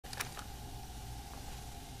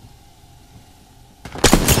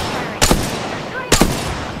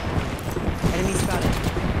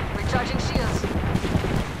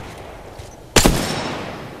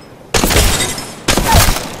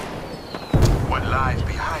lies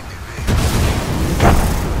behind the veil.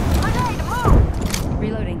 Grenade, move!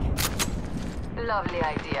 Reloading. Lovely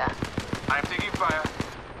idea. I'm taking fire.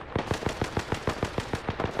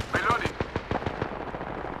 Reloading.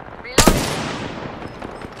 Reloading.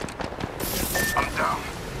 I'm down.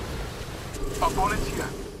 Opponent here.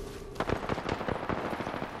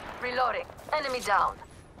 Reloading. Enemy down.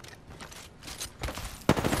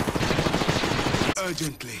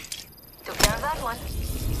 Urgently. Took care of that one.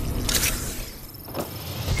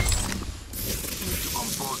 Need to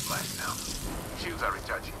compose myself. Shields are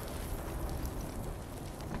recharging.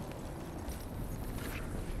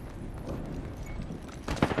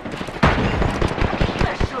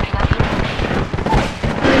 They're shooting at me.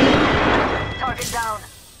 Target down.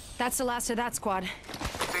 That's the last of that squad.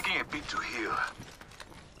 Taking a beat to heal.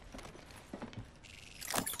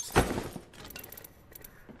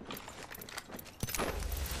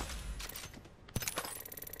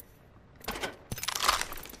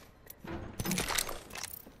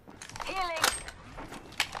 Healing.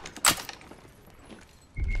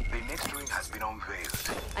 The next ring has been unveiled.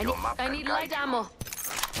 I Your map can need guide light you. ammo.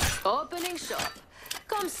 Opening shop.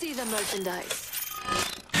 Come see the merchandise.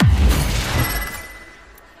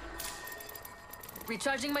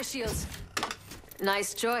 Recharging my shields.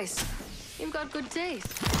 Nice choice. You've got good taste.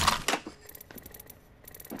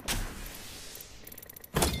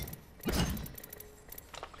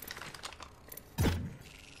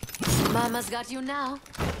 Mama's got you now.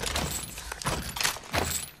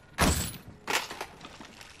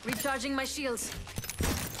 Recharging my shields.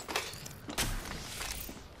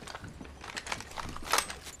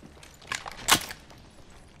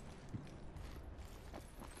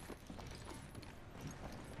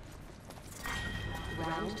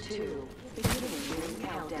 Round 2. Beginning ring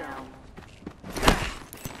countdown.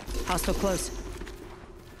 Hostile close.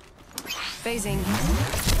 Phasing.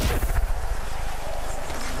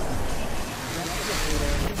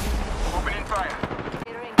 Opening fire.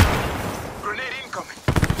 Ring. Grenade incoming.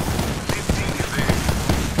 This thing is there.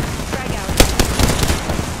 Frag out.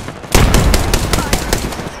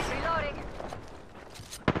 Reloading.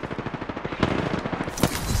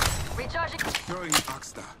 Recharging. Throwing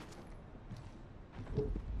Oxstar.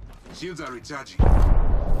 Shields are recharging.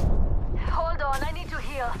 Hold on, I need to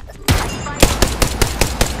heal.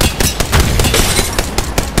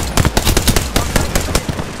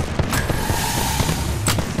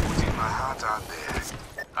 Putting my heart out there.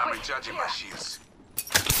 I'm recharging my shields.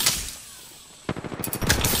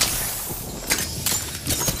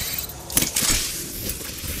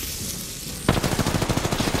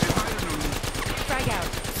 Frag out.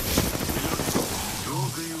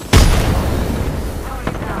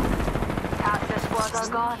 Target down. Half the squad are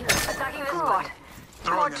gone. Attacking the spot. More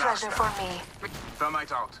Throwing an treasure Oxstar. for me.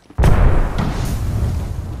 Thermite out.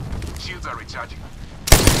 Shields are recharging.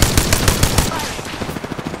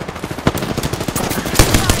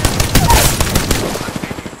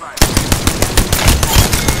 Taking fire.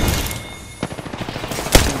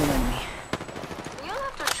 Another enemy. You'll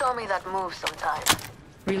have to show me that move sometime.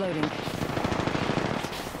 Reloading.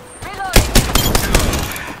 Reloading.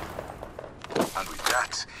 And with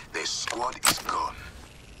that, the squad is gone.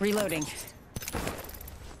 Reloading.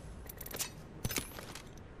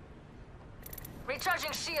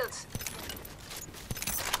 Recharging shields.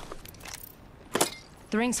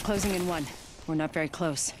 The ring's closing in 1. We're not very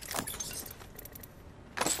close.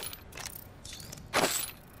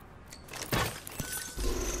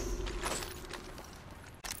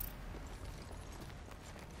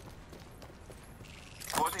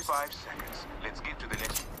 "45 seconds. Let's get to the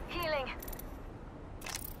next." Healing.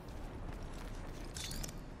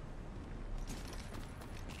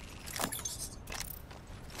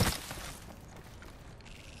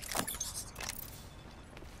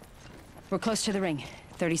 We're close to the ring.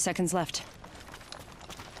 30 seconds left.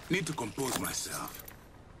 Need to compose myself.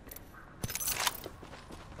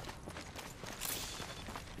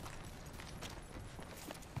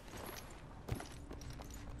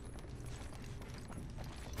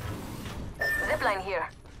 Zipline here.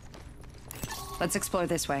 Let's explore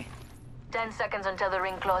this way. 10 seconds until the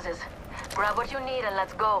ring closes. Grab what you need and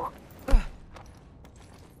let's go.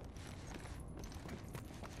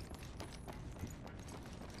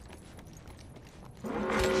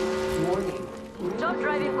 Warning. Jump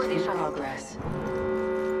driving position. Progress.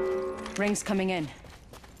 Ring's coming in.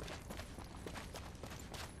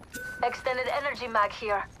 Extended energy mag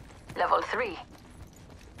here. Level 3.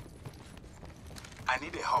 I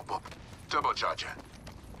need a hop-up. Turbocharger.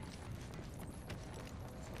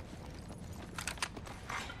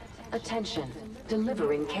 Attention.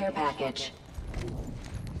 Delivering care package.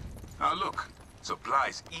 Now look.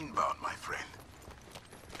 Supplies inbound, my friend.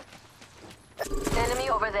 Enemy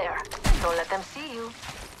over there. Don't let them see you.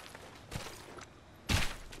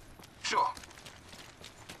 Sure.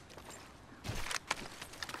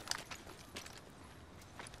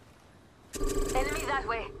 Enemy that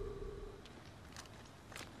way.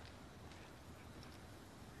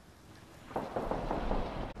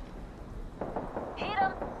 Hit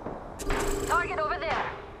him. Target over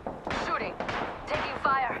there. Shooting. Taking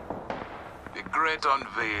fire. A great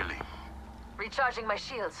unveiling. Recharging my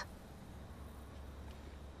shields.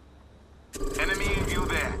 Enemy in view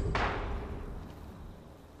there.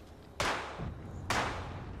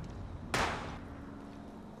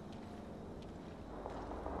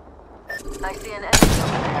 I see an enemy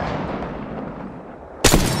over there.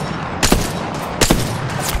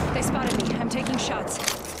 They spotted me. I'm taking shots.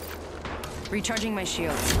 Recharging my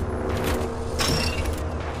shields.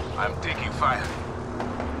 I'm taking fire.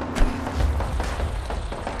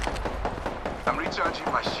 I'm recharging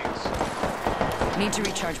my shields. Need to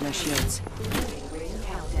recharge my shields. Ring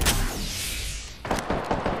countdown.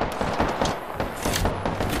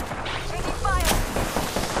 Taking fire.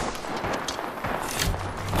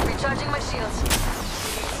 Recharging my shields.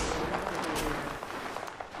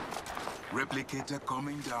 Replicator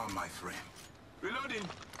coming down, my friend. Reloading.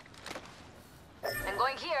 I'm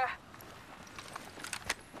going here.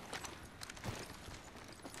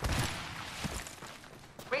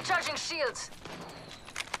 Recharging shields.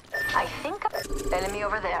 I think enemy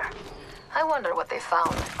over there. I wonder what they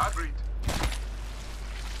found. Agreed.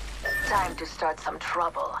 Time to start some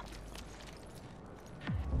trouble.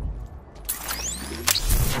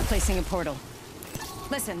 Placing a portal.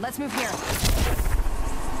 Listen, let's move here.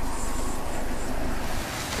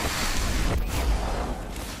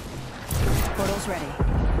 Portal's ready.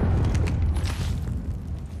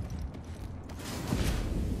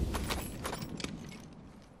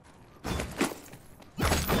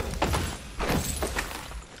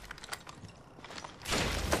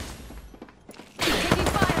 Taking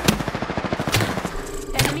fire!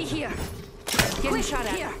 Enemy here. Getting shot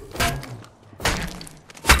at. Here.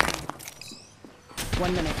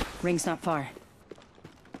 1 minute. Ring's not far.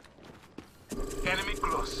 Enemy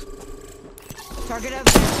close. Target out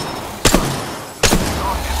there.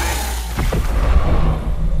 Target there.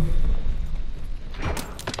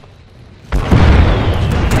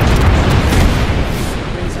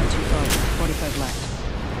 Rings not too far. 45 left.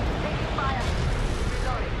 Taking fire.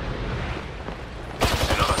 Reloading.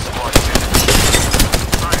 Another squad is enemy.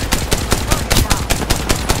 Fire. Target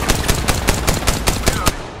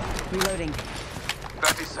Reloading. Reloading.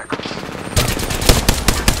 30 seconds.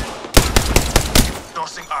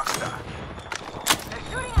 Tossing Oxstar. down. They're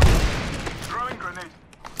shooting at me. Throwing grenade.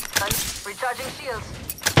 I'm recharging shields.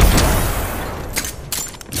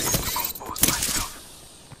 Compose myself.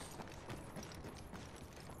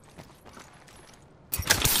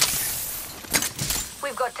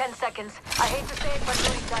 We've got 10 seconds. I hate to say it, but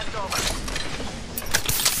shooting time's over.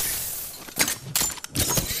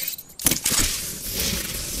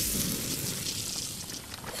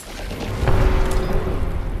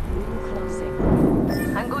 Ring closing.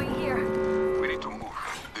 I'm going here. We need to move.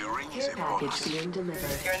 The ring is Care a package bonus. being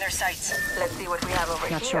delivered. You're in their sights. Let's see what we have over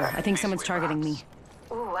Not here. sure. I think someone's targeting me.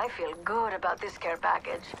 Ooh, I feel good about this care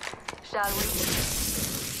package. Shall we?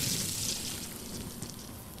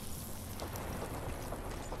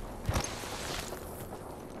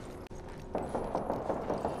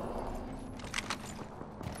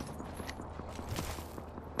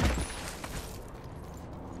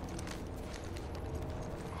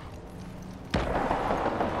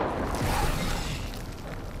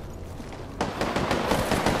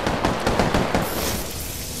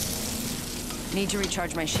 Need to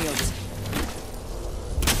recharge my shields.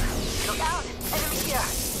 Look out! Enemy here!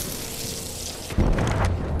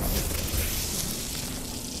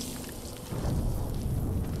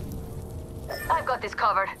 I've got this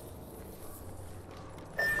covered.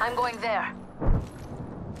 I'm going there.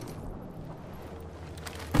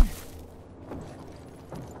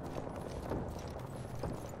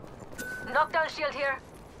 Knockdown shield here.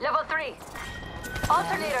 Level 3.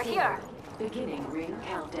 Alternator here. Beginning ring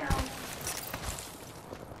countdown.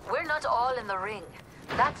 We're not all in the ring.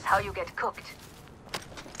 That's how you get cooked.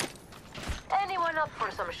 Anyone up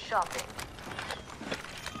for some shopping?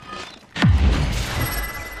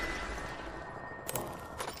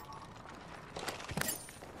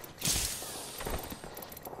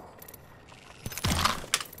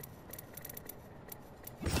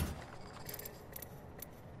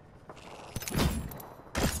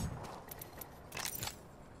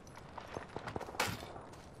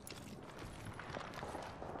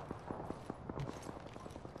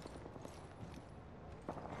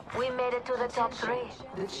 We made it to the top 3.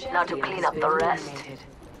 The Now to champion clean has up the been rest. eliminated.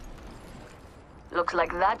 Looks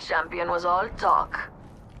like that champion was all talk.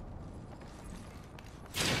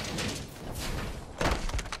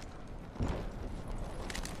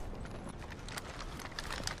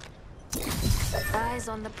 Eyes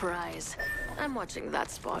on the prize. I'm watching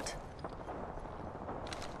that spot.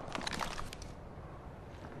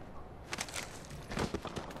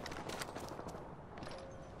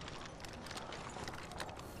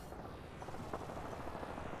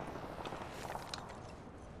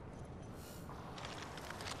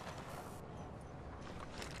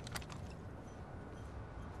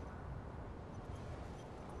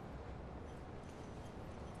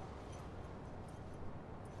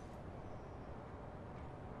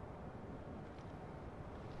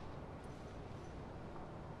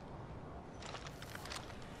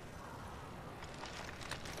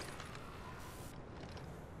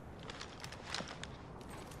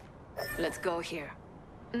 Let's go here.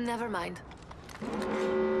 Never mind.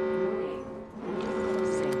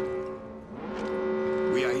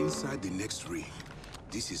 We are inside the next ring.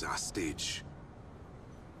 This is our stage.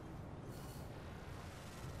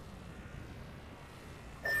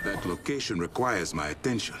 That location requires my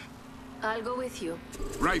attention. I'll go with you.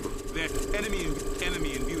 Rival, there. Enemy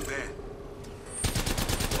in view there.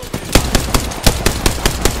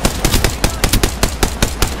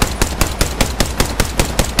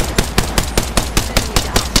 Enemy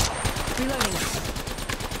down. Reloading.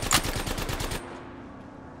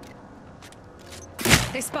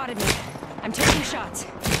 They spotted me. I'm taking shots.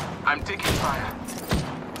 I'm taking fire.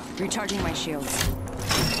 Recharging my shields.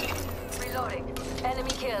 Reloading.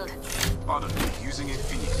 Enemy killed. Pardon me, using a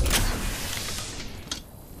Phoenix.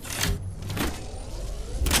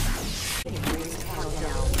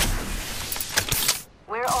 Countdown.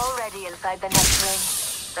 We're already inside the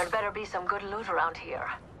next ring. There better be some good loot around here.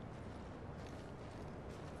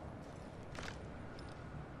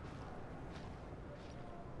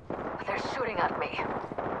 They're shooting at me.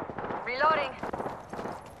 Reloading.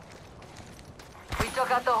 We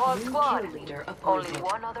took out the whole New squad. kill leader Only appointed.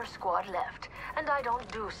 one other squad left, and I don't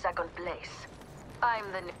do second place. I'm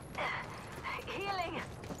the healing.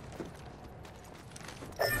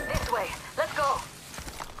 This way. Let's go.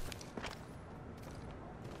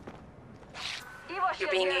 Evo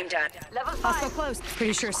You're being aimed at. Level I'll go 5. close.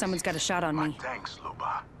 Pretty sure someone's got a shot on me. Thanks,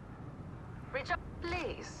 Loba. Reach up,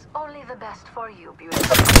 please. Only the best for you,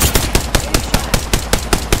 beautiful.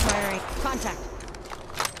 Firing. Contact.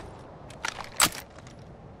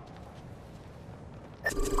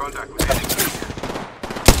 Contact with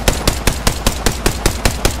enemy.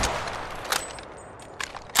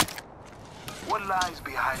 What lies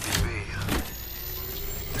behind the veil?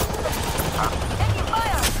 Taking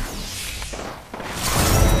fire!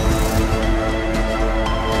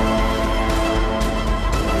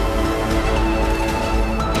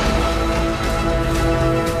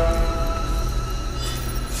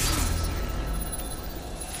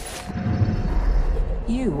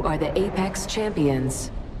 You are the Apex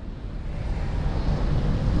champions.